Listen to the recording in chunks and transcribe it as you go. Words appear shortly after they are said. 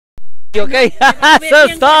Ok, eso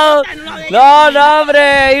es todo. No, no,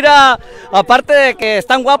 hombre, mira, aparte de que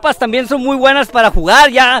están guapas, también son muy buenas para jugar,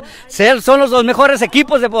 ya son los mejores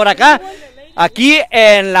equipos de por acá. Aquí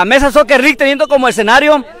en la Mesa Soccer League, teniendo como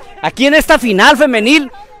escenario, aquí en esta final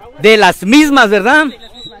femenil, de las mismas, ¿verdad?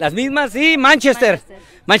 Las mismas, sí, Manchester.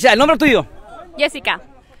 ¿El nombre tuyo? Jessica.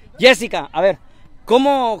 Jessica, a ver,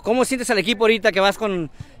 ¿cómo sientes al equipo ahorita que vas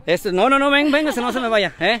con esto? No, venga, no se me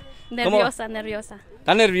vaya, ¿eh? Nerviosa, nerviosa.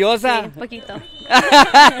 ¿Está nerviosa? Sí, un poquito.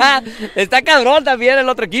 Está cabrón también el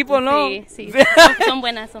otro equipo, ¿no? Sí. Son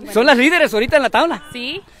buenas, son buenas. Son las líderes ahorita en la tabla.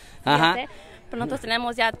 Sí. Ajá. Pero nosotros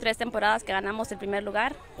tenemos ya 3 temporadas que ganamos el primer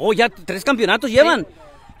lugar. Oh, ya 3 campeonatos llevan. Sí.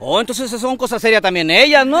 Oh, entonces eso son cosas serias también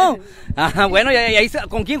ellas, ¿no? Ajá, bueno, y ahí,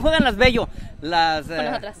 ¿con quién juegan las Bello? Con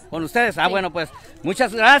nosotras. Con ustedes. Ah, sí. Bueno, pues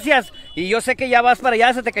muchas gracias. Y yo sé que ya vas para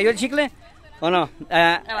allá, ¿se te cayó el chicle? ¿O no?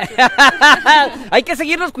 Hay que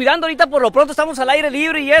seguirnos cuidando ahorita, por lo pronto estamos al aire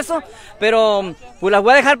libre y eso, pero pues las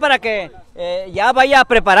voy a dejar para que ya vaya a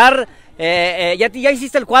preparar, ya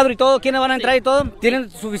hiciste el cuadro y todo, ¿quiénes van a entrar y todo?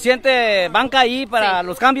 ¿Tienen suficiente banca ahí para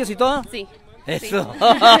los cambios y todo? Sí. Eso.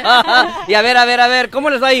 Y a ver,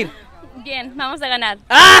 ¿cómo les va a ir? Bien, vamos a ganar.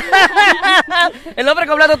 El hombre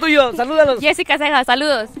completo tuyo, salúdalos. Jessica Ceja,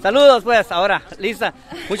 saludos. Saludos, pues, ahora, lista.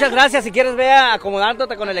 Muchas gracias, si quieres ve a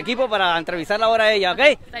acomodándote con el equipo para entrevistarla ahora a ella,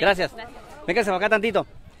 ¿ok? Gracias. Véngase acá tantito.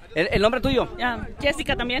 ¿El nombre tuyo?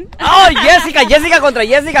 Jessica también. ¡Oh, Jessica contra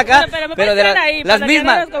Jessica acá! Pero de las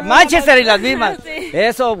mismas, Manchester y las mismas. Sí.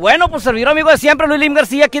 Eso, bueno, pues servidor amigo de siempre, Luis Lim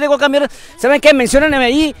García, aquí de Camiones. ¿Saben qué? Menciónenme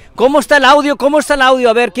ahí cómo está el audio,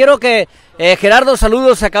 A ver, quiero que Gerardo,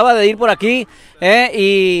 saludos, se acaba de ir por aquí,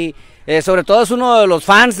 y sobre todo es uno de los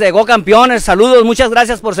fans de Go Campeones. Saludos, muchas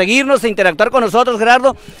gracias por seguirnos e interactuar con nosotros,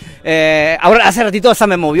 Gerardo. Ahora hace ratito hasta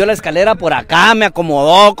me movió la escalera por acá, me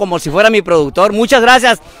acomodó como si fuera mi productor. Muchas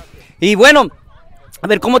gracias. Y bueno, a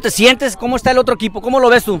ver, ¿cómo te sientes? ¿Cómo está el otro equipo? ¿Cómo lo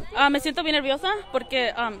ves tú? Me siento bien nerviosa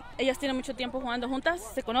porque ellas tienen mucho tiempo jugando juntas,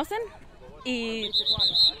 se conocen y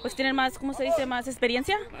pues tienen más, ¿cómo se dice? Más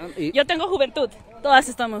experiencia. Yo tengo juventud, todas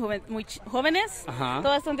están muy jóvenes. Ajá.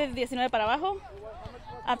 Todas son de 19 para abajo.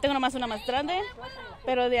 Tengo nomás una más grande,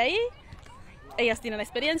 pero de ahí ellas tienen la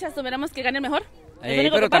experiencia, esperamos que ganen mejor.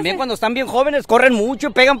 Pero también cuando están bien jóvenes corren mucho,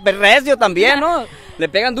 pegan recio también, ¿no? Le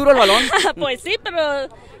pegan duro el balón. Pues sí, pero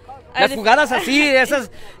las jugadas así,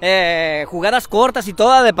 esas jugadas cortas y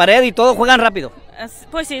todas de pared y todo, juegan rápido.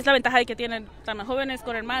 Pues sí, es la ventaja de que tienen tan más jóvenes,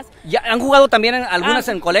 corren más. ¿Ya han jugado también algunas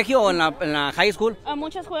en colegio o en la high school?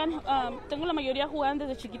 Muchas juegan, tengo la mayoría juegan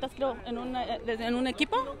desde chiquitas, creo, en un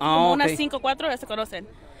equipo, como unas 5 o 4 ya se conocen.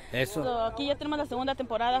 Eso. Aquí ya tenemos la segunda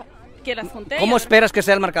temporada que las junté. ¿Cómo esperas que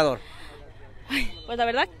sea el marcador? Pues la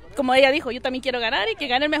verdad, como ella dijo, yo también quiero ganar y que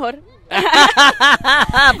gane el mejor.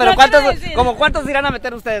 Pero ¿cuántos irán a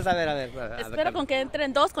meter ustedes? A ver. Espero con que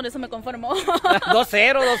entren 2, con eso me conformo.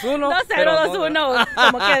 2-0, 2-1. 2-0, 2-1,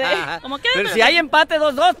 como quede. Pero si hay empate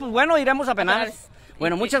 2-2, pues bueno, iremos a penales.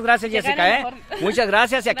 Bueno, muchas gracias, Jessica, Muchas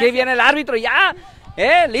gracias. Y aquí viene el árbitro ya.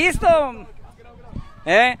 Listo.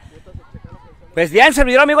 Pues bien,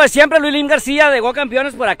 servidor amigo de siempre, Luis Lim García de Go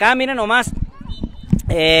Campeones por acá, miren nomás.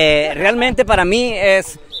 Realmente para mí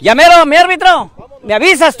es... Llamero, mi árbitro, me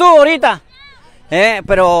avisas tú ahorita.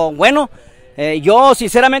 Pero bueno, yo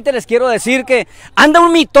sinceramente les quiero decir que anda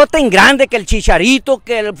un mitote en grande, que el Chicharito,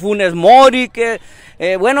 que el Funes Mori, que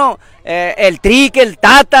el Tri, que el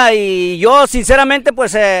Tata, y yo sinceramente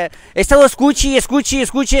pues he estado escuche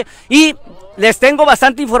y les tengo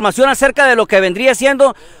bastante información acerca de lo que vendría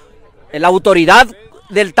siendo la autoridad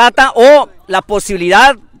del Tata o la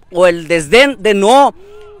posibilidad o el desdén de no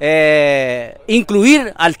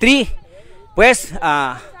incluir al Tri, pues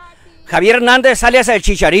a Javier Hernández alias el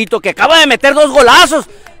Chicharito, que acaba de meter 2 golazos.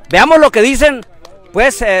 Veamos lo que dicen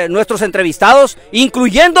pues nuestros entrevistados,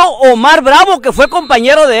 incluyendo Omar Bravo, que fue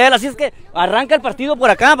compañero de él. Así es que arranca el partido por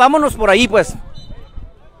acá, vámonos por ahí pues.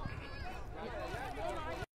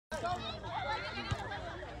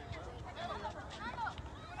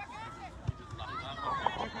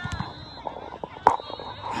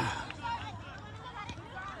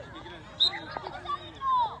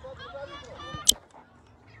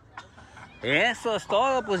 Eso es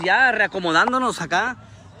todo, pues ya reacomodándonos acá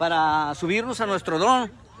para subirnos a nuestro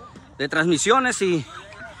dron de transmisiones y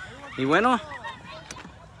bueno,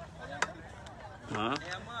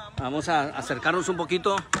 vamos a acercarnos un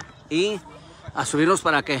poquito y a subirnos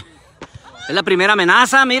para que es la primera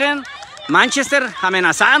amenaza. Miren, Manchester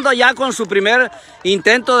amenazando ya con su primer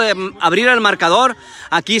intento de abrir el marcador.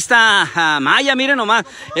 Aquí está Maya, miren nomás.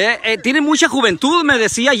 Tiene mucha juventud, me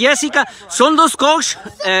decía Jessica. Son 2 coaches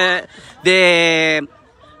de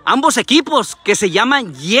ambos equipos que se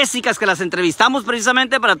llaman Jessicas, que las entrevistamos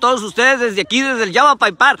precisamente para todos ustedes desde aquí, desde el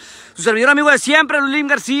YabaPai Park. Su servidor amigo de siempre, Luis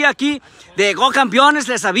García, aquí de Go Campeones.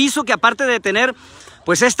 Les aviso que aparte de tener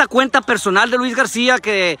pues esta cuenta personal de Luis García,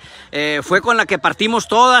 que fue con la que partimos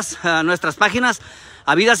todas nuestras páginas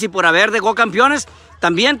habidas y por haber de Go Campeones,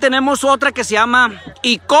 también tenemos otra que se llama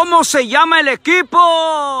 ¿Y cómo se llama el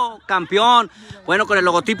equipo? Campeón. Bueno, con el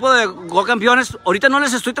logotipo de Go Campeones. Ahorita no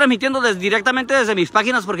les estoy transmitiendo directamente desde mis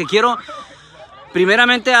páginas porque quiero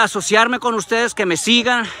primeramente asociarme con ustedes, que me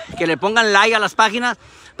sigan, que le pongan like a las páginas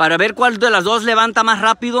para ver cuál de las dos levanta más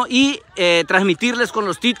rápido y transmitirles con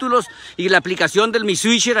los títulos y la aplicación del Mi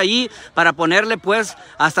Switcher allí para ponerle pues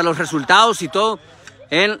hasta los resultados y todo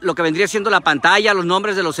en lo que vendría siendo la pantalla, los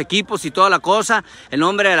nombres de los equipos y toda la cosa, el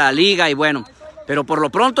nombre de la liga y bueno. Pero por lo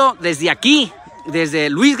pronto, desde aquí, desde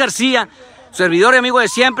Luis García, servidor y amigo de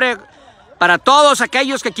siempre, para todos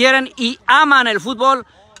aquellos que quieren y aman el fútbol.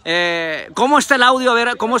 ¿Cómo está el audio? A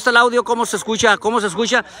ver, ¿cómo está el audio? ¿Cómo se escucha? ¿Cómo se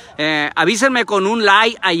escucha? Avísenme con un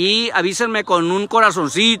like allí, avísenme con un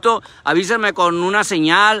corazoncito, avísenme con una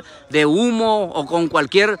señal de humo o con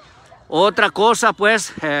cualquier otra cosa,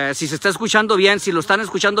 pues, si se está escuchando bien, si lo están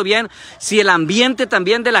escuchando bien, si el ambiente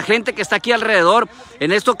también de la gente que está aquí alrededor,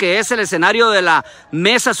 en esto que es el escenario de la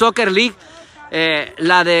Mesa Soccer League,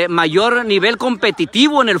 la de mayor nivel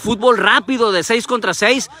competitivo en el fútbol rápido de 6 contra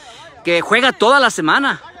 6, que juega toda la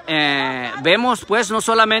semana. Vemos, pues, no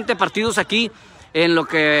solamente partidos aquí en lo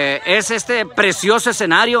que es este precioso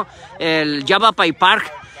escenario, el YabaPai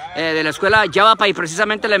Park, de la escuela YabaPai,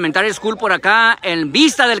 precisamente Elementary School, por acá en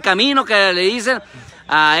vista del camino que le dicen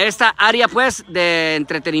a esta área pues de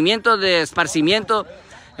entretenimiento, de esparcimiento,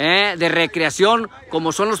 de recreación,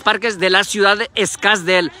 como son los parques de la ciudad de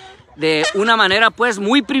Scottsdale. De una manera pues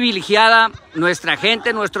muy privilegiada, nuestra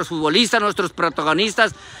gente, nuestros futbolistas, nuestros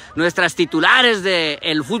protagonistas, nuestras titulares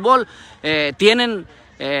del fútbol tienen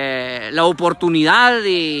la oportunidad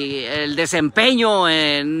y el desempeño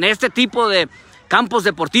en este tipo de campos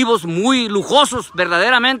deportivos muy lujosos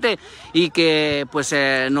verdaderamente, y que pues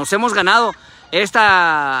nos hemos ganado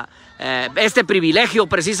este privilegio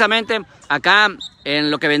precisamente acá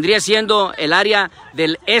en lo que vendría siendo el área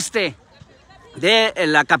del este de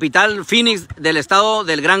la capital Phoenix del estado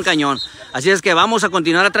del Gran Cañón. Así es que vamos a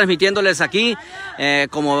continuar transmitiéndoles aquí.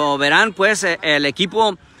 Como verán, pues el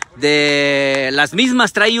equipo de las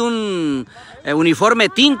mismas trae un uniforme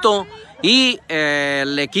tinto y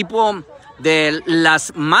el equipo de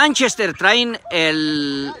las Manchester traen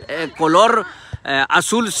el color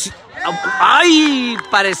azul. ¡Ay!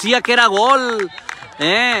 Parecía que era gol.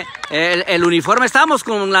 El uniforme, estamos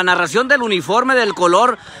con la narración del uniforme, del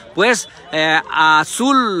color, pues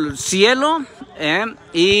azul cielo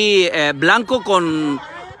y blanco con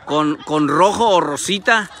rojo o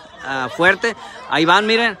rosita fuerte. Ahí van,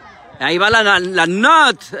 miren, ahí va la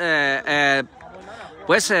Not,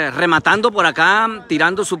 pues rematando por acá,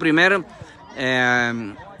 tirando su primer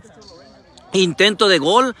intento de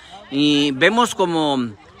gol. Y vemos como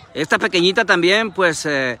esta pequeñita también, pues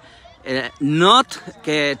Not,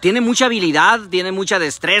 que tiene mucha habilidad, tiene mucha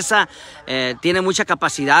destreza, tiene mucha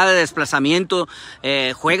capacidad de desplazamiento,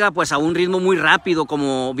 juega pues a un ritmo muy rápido,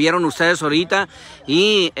 como vieron ustedes ahorita,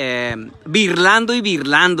 y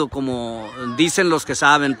birlando, como dicen los que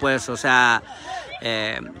saben, pues, o sea,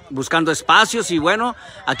 buscando espacios. Y bueno,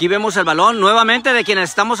 aquí vemos el balón nuevamente de quienes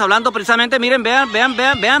estamos hablando precisamente. Miren, vean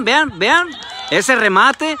ese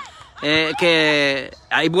remate. Que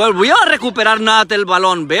ahí volvió a recuperar Nat el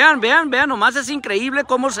balón. Vean, nomás es increíble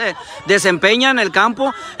cómo se desempeña en el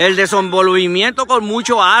campo, el desenvolvimiento con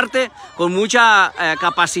mucho arte, con mucha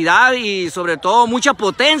capacidad y sobre todo mucha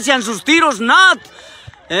potencia en sus tiros, Nat.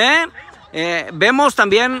 Vemos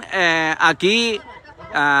también aquí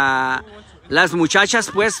las muchachas,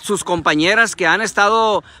 pues sus compañeras que han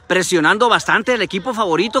estado presionando bastante el equipo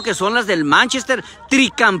favorito, que son las del Manchester,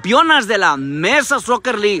 tricampeonas de la Mesa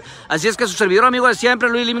Soccer League. Así es que su servidor amigo de siempre,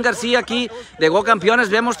 Luis García, aquí de Go Campeones.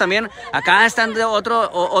 Vemos también, acá están de otro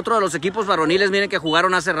de los equipos varoniles, miren, que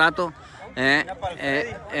jugaron hace rato.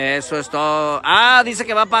 Eso es todo. Dice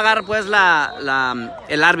que va a pagar pues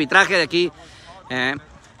el arbitraje de aquí.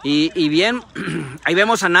 Y bien, ahí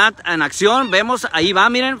vemos a Nat en acción, vemos, ahí va,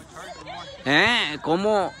 miren.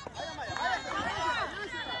 Cómo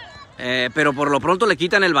pero por lo pronto le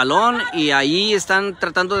quitan el balón y ahí están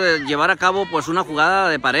tratando de llevar a cabo pues una jugada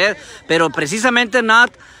de pared, pero precisamente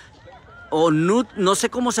Nat o Nut, no sé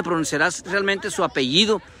cómo se pronunciará realmente su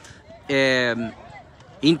apellido,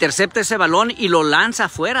 intercepta ese balón y lo lanza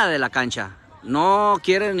fuera de la cancha. No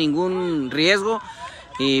quiere ningún riesgo.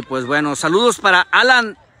 Y pues bueno, saludos para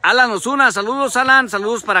Alan Alan Osuna, saludos Alan,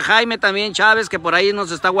 saludos para Jaime también Chávez, que por ahí nos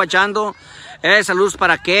está guachando. Saludos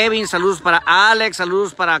para Kevin, saludos para Alex,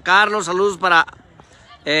 saludos para Carlos, saludos para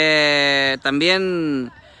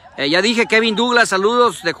también, ya dije Kevin Douglas,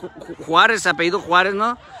 saludos de Juárez, apellido Juárez,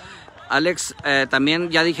 ¿no? Alex, también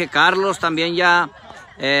ya dije Carlos, también ya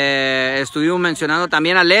estuvimos mencionando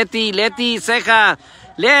también a Leti Ceja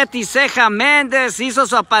Méndez, hizo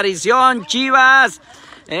su aparición, Chivas.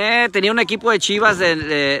 Tenía un equipo de Chivas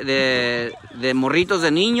de morritos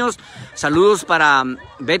de niños. Saludos para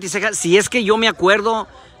Betty Cejas. Si es que yo me acuerdo,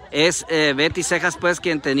 es Betty Cejas, pues,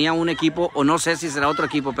 quien tenía un equipo, o no sé si será otro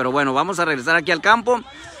equipo, pero bueno, vamos a regresar aquí al campo.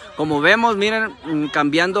 Como vemos, miren,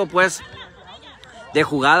 cambiando, pues, de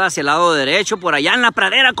jugada hacia el lado derecho, por allá en la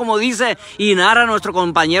pradera, como dice y narra nuestro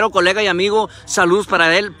compañero, colega y amigo. Saludos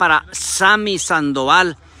para él, para Sammy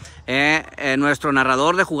Sandoval. Nuestro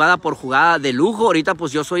narrador de jugada por jugada de lujo. Ahorita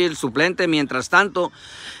pues yo soy el suplente, mientras tanto,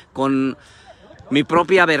 con mi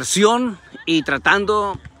propia versión y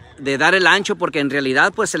tratando de dar el ancho, porque en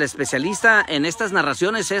realidad pues el especialista en estas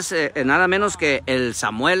narraciones es nada menos que el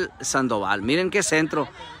Samuel Sandoval. Miren qué centro,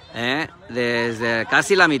 desde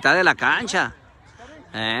casi la mitad de la cancha,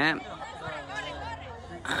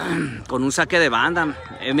 con un saque de banda.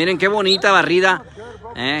 Miren qué bonita barrida,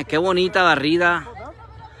 qué bonita barrida.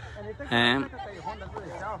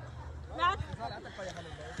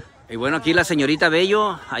 Y bueno, aquí la señorita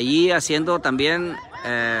Bello, ahí haciendo también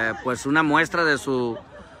pues una muestra de su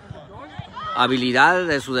habilidad,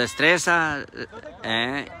 de su destreza,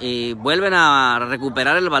 y vuelven a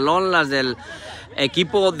recuperar el balón las del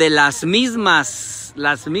equipo de las mismas,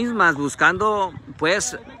 buscando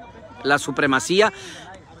pues la supremacía,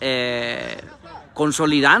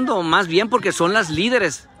 consolidando más bien, porque son las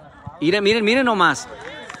líderes. Miren nomás.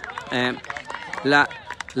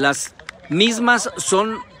 Las mismas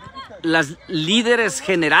son las líderes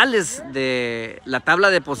generales de la tabla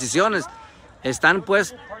de posiciones. Están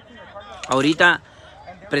pues ahorita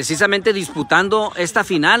precisamente disputando esta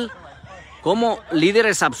final como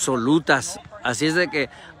líderes absolutas. Así es de que,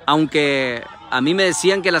 aunque a mí me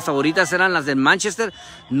decían que las favoritas eran las del Manchester,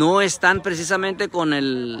 no están precisamente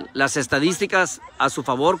con las estadísticas a su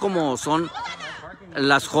favor como son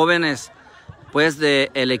las jóvenes pues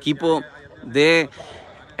del equipo de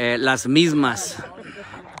las mismas.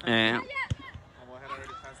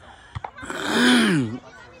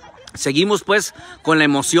 Seguimos pues con la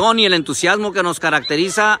emoción y el entusiasmo que nos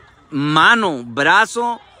caracteriza. Mano,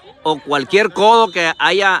 brazo o cualquier codo que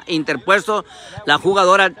haya interpuesto la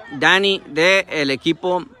jugadora Dani del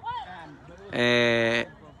equipo de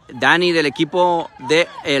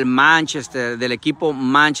el Manchester, del equipo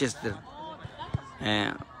Manchester.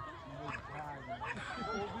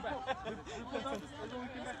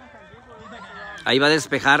 Ahí va a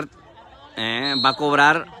despejar, va a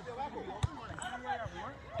cobrar.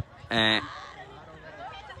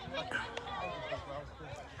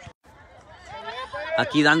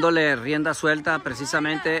 Aquí dándole rienda suelta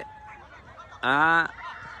precisamente al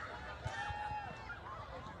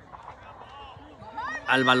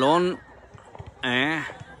balón.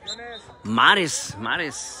 Mares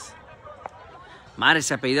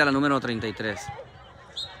se apellida la número 33.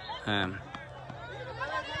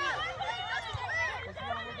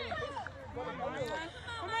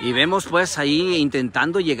 Y vemos pues ahí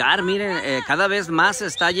intentando llegar, miren, cada vez más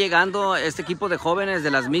está llegando este equipo de jóvenes de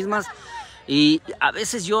las mismas. Y a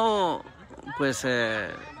veces yo pues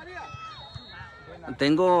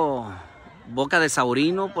tengo boca de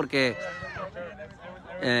saurino, porque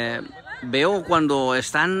veo cuando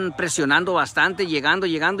están presionando bastante, llegando,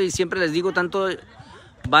 y siempre les digo, tanto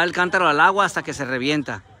va el cántaro al agua hasta que se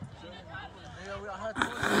revienta.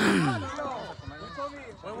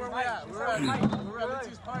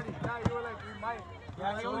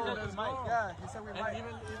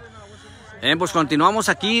 Pues continuamos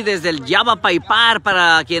aquí desde el Java Paipar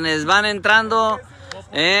para quienes van entrando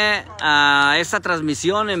a esta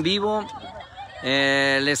transmisión en vivo.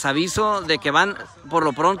 Les aviso de que van por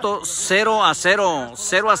lo pronto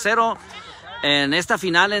 0-0 en esta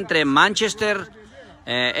final entre Manchester,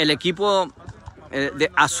 el equipo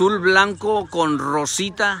de azul blanco con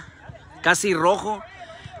rosita, casi rojo,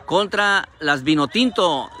 contra las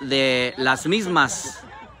Vinotinto de las mismas.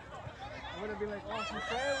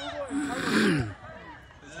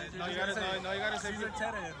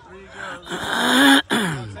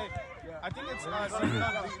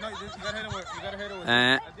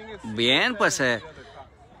 Bien, pues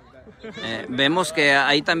vemos que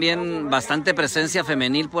hay también bastante presencia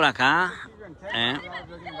femenil por acá.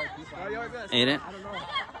 Miren,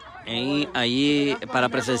 ahí para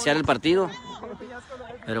presenciar el partido.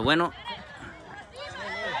 Pero bueno,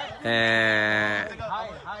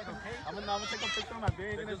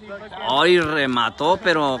 Hoy remató,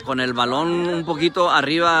 pero con el balón un poquito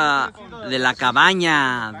arriba de la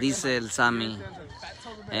cabaña, dice el Sammy.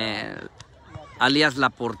 Alias la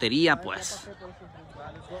portería, pues.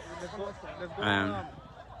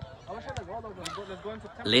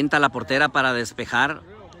 Lenta la portera para despejar.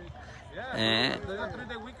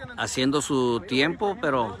 Haciendo su tiempo,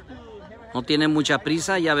 pero no tiene mucha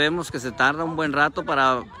prisa. Ya vemos que se tarda un buen rato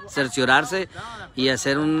para cerciorarse y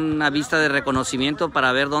hacer una vista de reconocimiento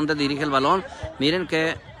para ver dónde dirige el balón. Miren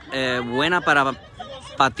qué buena para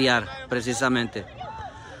patear, precisamente.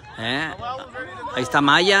 Ahí está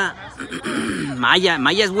Maya. Maya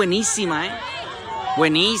es buenísima,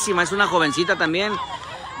 buenísima. Es una jovencita también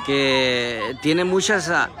que tiene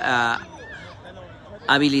muchas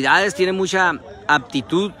habilidades, tiene mucha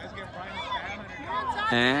aptitud.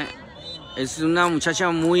 Es una muchacha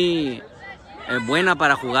muy buena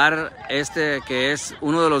para jugar que es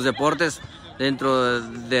uno de los deportes dentro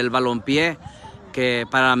del balompié, que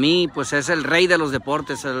para mí pues es el rey de los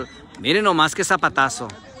deportes. Miren nomás qué zapatazo.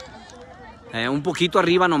 Un poquito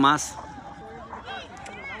arriba nomás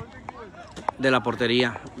de la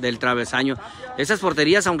portería, del travesaño. Esas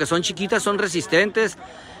porterías, aunque son chiquitas, son resistentes.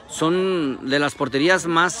 Son de las porterías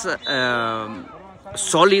más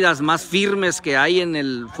sólidas, más firmes que hay en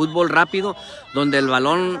el fútbol rápido, donde el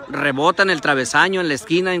balón rebota en el travesaño, en la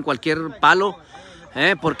esquina, en cualquier palo,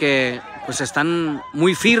 porque pues están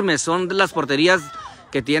muy firmes. Son de las porterías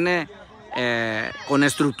que tiene con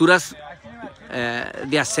estructuras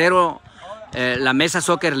de acero la Mesa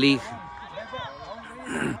Soccer League.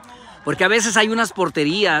 Porque a veces hay unas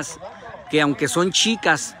porterías que, aunque son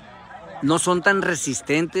chicas, no son tan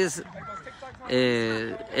resistentes.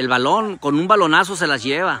 El balón, con un balonazo se las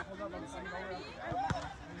lleva.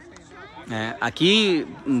 Aquí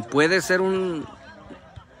puede ser un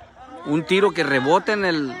tiro que rebote en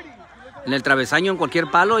el travesaño, en cualquier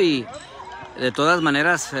palo, y de todas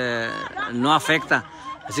maneras no afecta.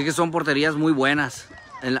 Así que son porterías muy buenas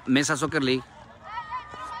en la Mesa Soccer League.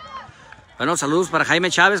 Bueno, saludos para Jaime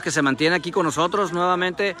Chávez, que se mantiene aquí con nosotros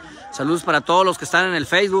nuevamente. Saludos para todos los que están en el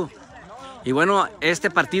Facebook. Y bueno, este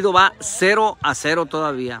partido va 0-0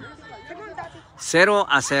 todavía.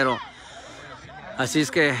 0-0. Así es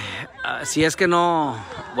que, si es que no,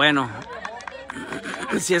 bueno,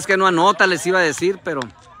 si es que no anota, les iba a decir, pero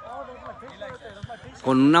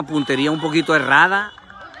con una puntería un poquito errada.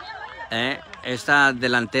 Esta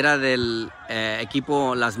delantera del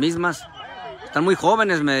equipo, las mismas. Están muy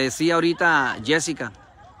jóvenes, me decía ahorita Jessica.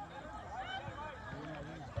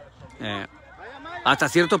 Hasta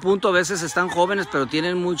cierto punto a veces están jóvenes, pero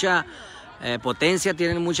tienen mucha potencia,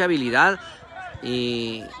 tienen mucha habilidad.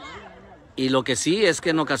 Y lo que sí es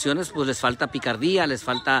que en ocasiones pues les falta picardía, les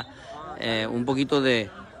falta un poquito de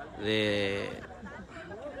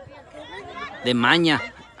maña.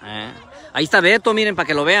 Ahí está Beto, miren, para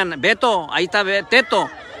que lo vean. Beto, ahí está Teto.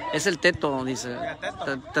 Es el Teto, dice.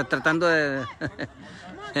 Está tratando de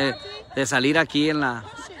salir aquí en la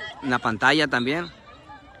pantalla también.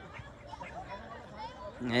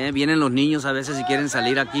 Vienen los niños a veces y quieren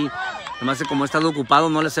salir aquí. Nomás que como he estado ocupado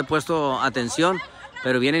no les he puesto atención,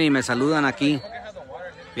 pero vienen y me saludan aquí.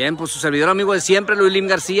 Bien, pues su servidor amigo de siempre, Luis Lim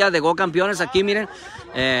García, de Go Campeones. Aquí miren,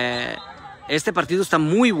 este partido está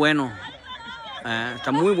muy bueno.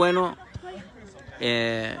 Está muy bueno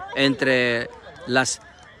entre las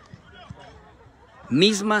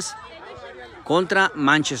mismas contra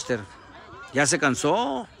Manchester. Ya se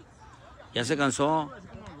cansó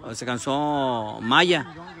Maya.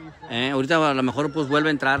 Ahorita a lo mejor pues vuelve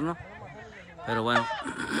a entrar, ¿no? Pero bueno.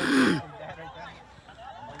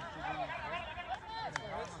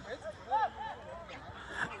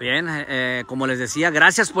 Bien, como les decía,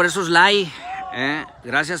 gracias por esos likes.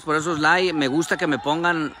 Gracias por esos likes. Me gusta que me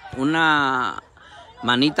pongan una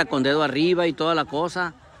manita con dedo arriba y toda la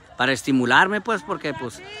cosa, para estimularme, pues, porque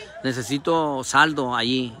pues necesito saldo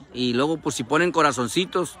allí. Y luego pues si ponen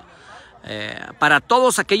corazoncitos, para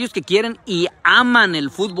todos aquellos que quieren y aman el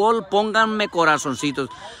fútbol, pónganme corazoncitos.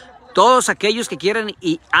 Todos aquellos que quieren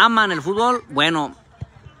y aman el fútbol, bueno,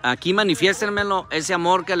 aquí manifiéstenmelo, ese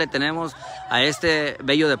amor que le tenemos a este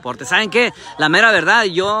bello deporte. ¿Saben qué? La mera verdad,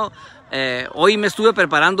 yo hoy me estuve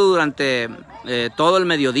preparando durante todo el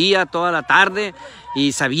mediodía, toda la tarde,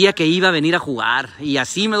 y sabía que iba a venir a jugar. Y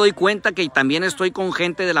así me doy cuenta que también estoy con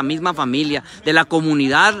gente de la misma familia, de la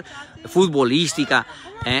comunidad futbolística.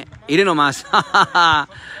 Miren nomás.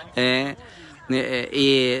 Y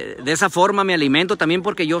de esa forma me alimento también,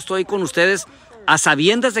 porque yo estoy con ustedes a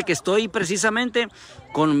sabiendas de que estoy precisamente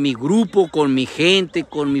con mi grupo, con mi gente,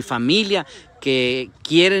 con mi familia, que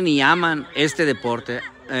quieren y aman este deporte.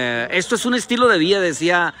 esto es un estilo de vida,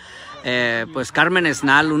 decía pues Carmen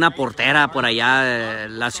Snall, una portera por allá de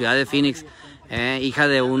la ciudad de Phoenix, hija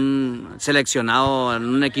de un seleccionado en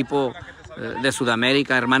un equipo de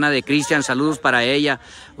Sudamérica, hermana de Cristian, saludos para ella.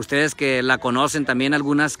 Ustedes que la conocen, también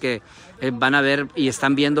algunas que van a ver y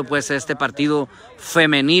están viendo pues este partido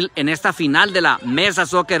femenil en esta final de la Mesa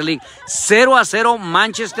Soccer League. 0-0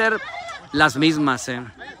 Manchester, las mismas.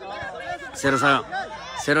 0-0.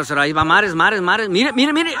 0-0, ahí va Mares, mire,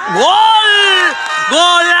 ¡gol!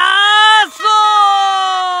 ¡Golazo!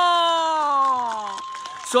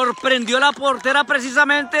 Sorprendió la portera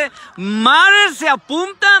precisamente, Mares se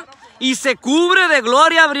apunta y se cubre de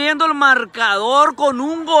gloria abriendo el marcador con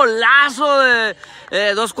un golazo de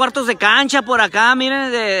 2 cuartos de cancha por acá,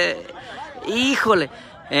 miren, híjole,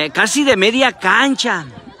 casi de media cancha,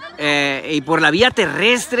 y por la vía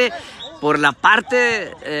terrestre, por la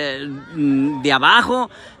parte de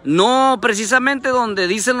abajo, no precisamente donde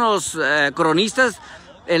dicen los cronistas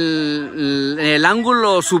el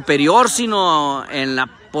ángulo superior, sino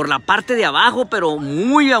por la parte de abajo, pero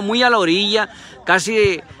muy a la orilla,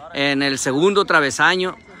 casi en el segundo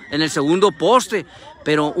travesaño, en el segundo poste.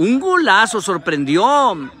 Pero un golazo,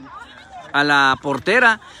 sorprendió a la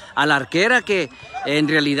portera, a la arquera, que en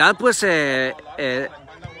realidad pues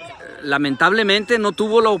lamentablemente no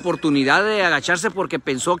tuvo la oportunidad de agacharse porque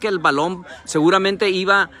pensó que el balón seguramente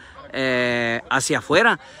iba hacia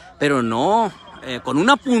afuera, pero no, con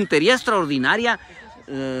una puntería extraordinaria,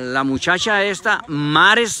 la muchacha esta,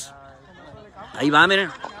 Mares, ahí va, miren,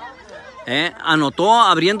 anotó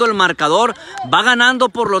abriendo el marcador, va ganando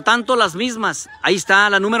por lo tanto las mismas. Ahí está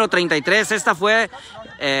la número 33, esta fue,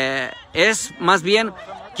 es más bien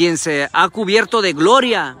quien se ha cubierto de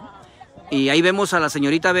gloria. Y ahí vemos a la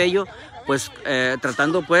señorita Bello, pues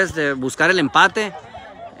tratando pues de buscar el empate.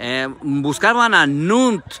 Buscaban a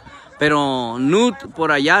Nutt, pero Nutt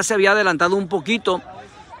por allá se había adelantado un poquito.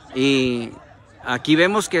 Y aquí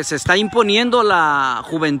vemos que se está imponiendo la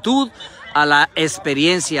juventud a la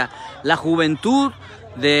experiencia. La juventud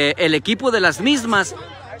del equipo de las mismas,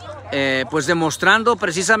 pues demostrando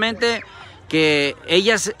precisamente que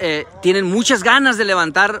ellas tienen muchas ganas de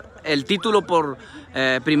levantar el título por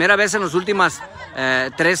primera vez en las últimas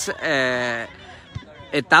 3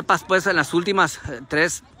 etapas, pues en las últimas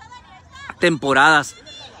 3 temporadas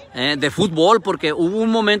de fútbol, porque hubo un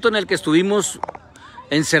momento en el que estuvimos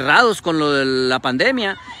encerrados con lo de la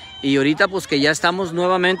pandemia y ahorita pues que ya estamos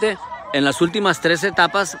nuevamente en las últimas 3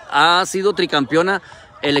 etapas. Ha sido tricampeona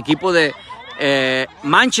el equipo de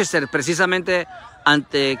Manchester, precisamente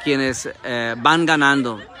ante quienes van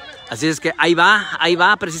ganando. Así es que ahí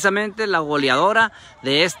va precisamente la goleadora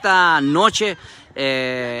de esta noche,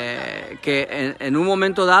 que en un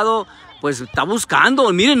momento dado pues está buscando,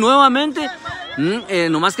 miren nuevamente,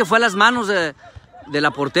 nomás que fue a las manos de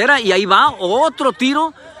la portera, y ahí va otro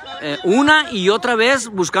tiro, una y otra vez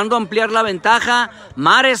buscando ampliar la ventaja.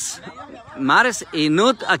 Mares y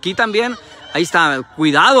Nutt aquí también, ahí está,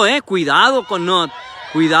 cuidado con Nutt,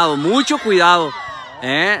 cuidado, mucho cuidado.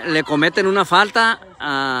 Le cometen una falta,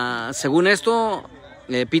 según esto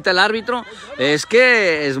pita el árbitro. Es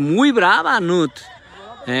que es muy brava Nutt,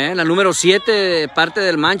 la número 7 parte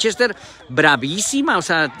del Manchester, bravísima, o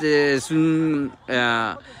sea, es un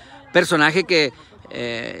personaje que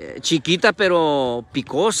chiquita pero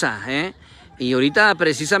picosa, y ahorita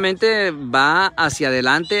precisamente va hacia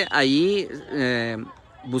adelante ahí,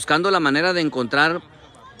 buscando la manera de encontrar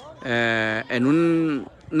en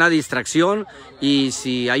una distracción, y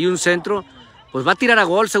si hay un centro pues va a tirar a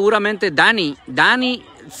gol seguramente. Dani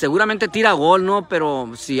seguramente tira a gol, ¿no?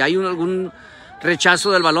 Pero si hay algún rechazo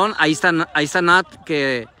del balón, ahí está Nat,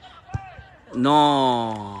 que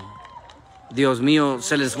no, Dios mío,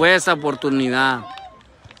 se les fue esa oportunidad.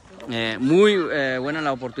 Muy buena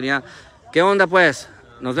la oportunidad. ¿Qué onda pues?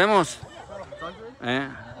 Nos vemos.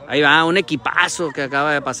 Ahí va un equipazo que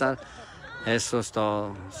acaba de pasar. Eso es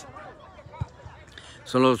todo.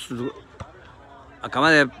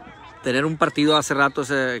 Acaba de tener un partido hace rato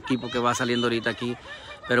ese equipo que va saliendo ahorita aquí.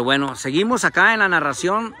 Pero bueno, seguimos acá en la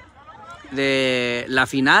narración de la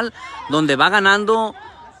final, donde va ganando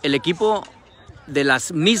el equipo de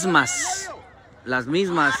las mismas.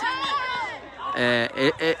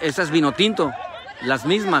 Esa es Vinotinto, las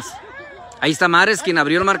mismas. Ahí está Mares, quien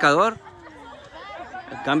abrió el marcador.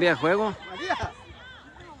 Cambia de juego.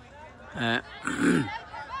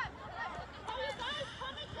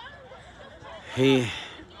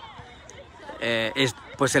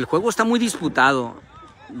 Pues el juego está muy disputado.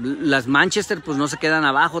 Las Manchester pues no se quedan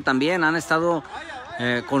abajo también. Han estado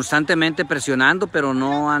constantemente presionando, pero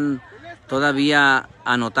no han todavía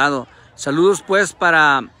anotado. Saludos pues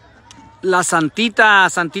para La Santita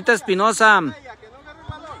Espinosa.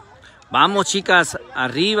 Vamos, chicas,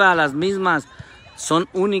 arriba, las mismas. Son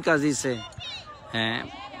únicas, dice.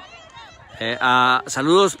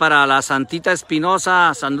 Saludos para la Santita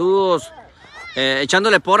Espinosa. Saludos.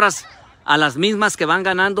 Echándole porras a las mismas que van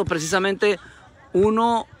ganando precisamente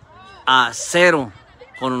 1-0.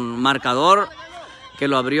 Con un marcador que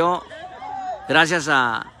lo abrió gracias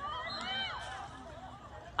a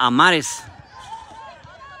Mares.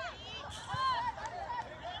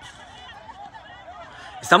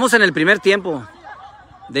 Estamos en el primer tiempo.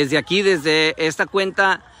 Desde aquí, desde esta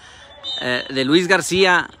cuenta de Luis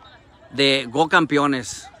García de Go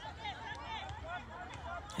Campeones.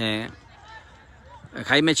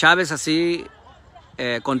 Jaime Chávez así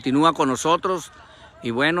continúa con nosotros.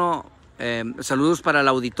 Y bueno, saludos para el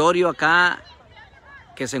auditorio acá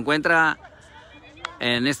que se encuentra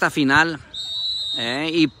en esta final.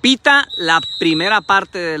 Y pita la primera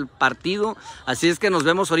parte del partido. Así es que nos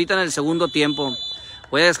vemos ahorita en el segundo tiempo.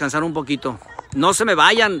 Voy a descansar un poquito. No se me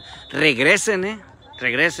vayan, regresen,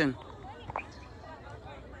 regresen.